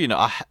true,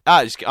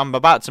 I'm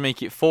about to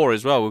make it 4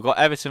 as well. We've got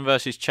Everton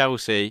versus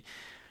Chelsea.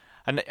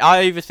 And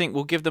I either think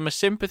we'll give them a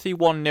sympathy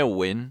 1-0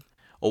 win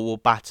or we'll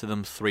batter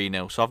them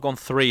 3-0. So I've gone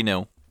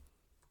 3-0.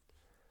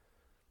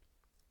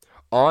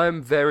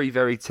 I'm very,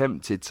 very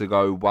tempted to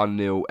go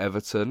 1-0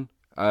 Everton.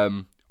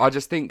 I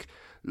just think,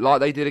 like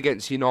they did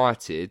against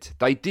United,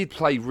 they did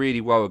play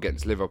really well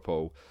against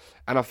Liverpool.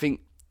 And I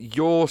think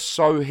you're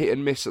so hit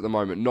and miss at the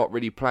moment, not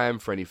really playing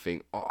for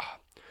anything.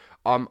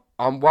 I'm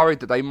worried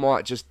that they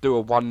might just do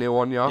a 1-0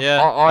 on you.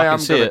 Yeah, I am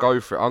going to it. go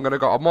for it. I'm going to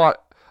go.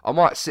 I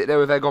might sit there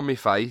with egg on my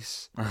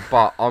face,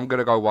 but I'm going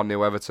to go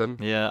 1-0 Everton.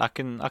 Yeah, I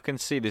can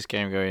see this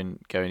game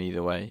going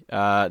either way.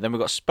 Then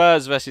we've got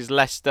Spurs versus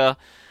Leicester.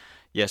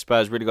 Yeah,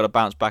 Spurs really got to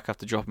bounce back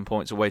after dropping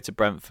points away to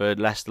Brentford.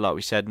 Leicester, like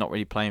we said, not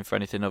really playing for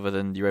anything other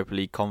than the Europa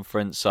League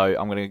Conference. So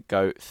I'm going to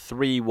go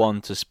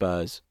 3-1 to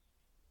Spurs.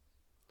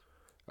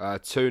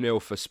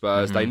 2-0 for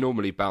Spurs. They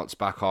normally bounce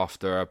back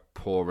after a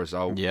poor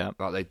result. Yeah.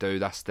 Like they do.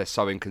 They're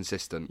so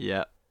inconsistent.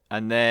 Yeah.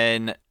 And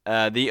then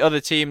the other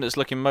team that's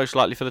looking most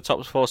likely for the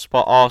top 4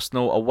 spot,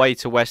 Arsenal, away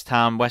to West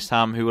Ham. West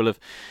Ham, who will have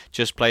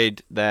just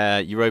played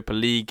their Europa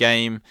League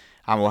game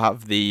and will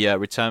have the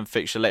return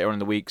fixture later on in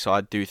the week. So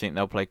I do think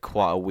they'll play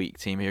quite a weak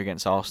team here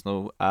against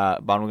Arsenal.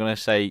 But I'm going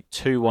to say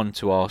 2-1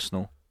 to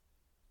Arsenal.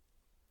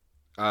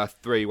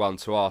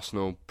 3-1 to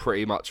Arsenal.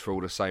 Pretty much for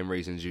all the same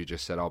reasons you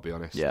just said, I'll be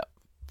honest. Yeah.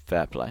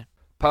 Fair play.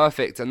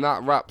 Perfect, and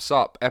that wraps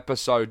up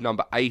episode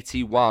number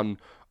 81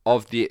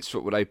 of the It's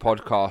Football Day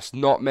podcast.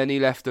 Not many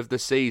left of the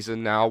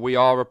season now. We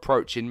are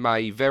approaching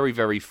May very,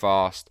 very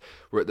fast.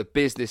 We're at the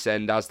business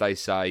end, as they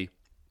say.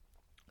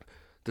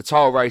 The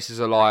title race is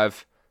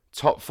alive,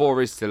 top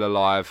 4 is still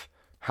alive,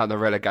 and the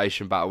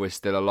relegation battle is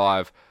still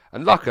alive.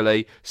 And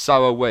luckily,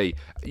 so are we.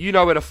 You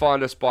know where to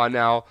find us by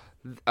now.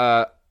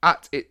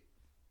 At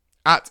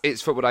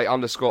It's Football Day _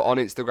 on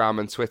Instagram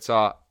and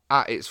Twitter.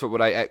 At It's Football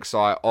Day XI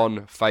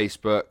on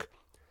Facebook.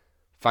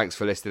 Thanks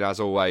for listening as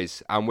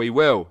always, and we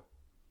will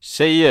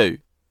see you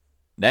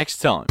next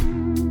time.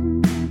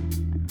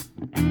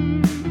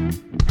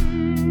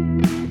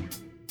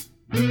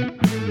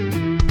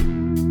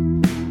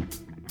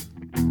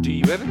 Do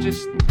you ever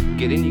just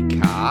get in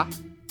your car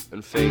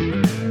and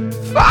think,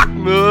 fuck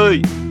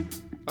me,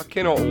 I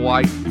cannot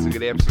wait to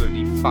get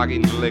absolutely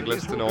fucking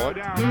legless tonight?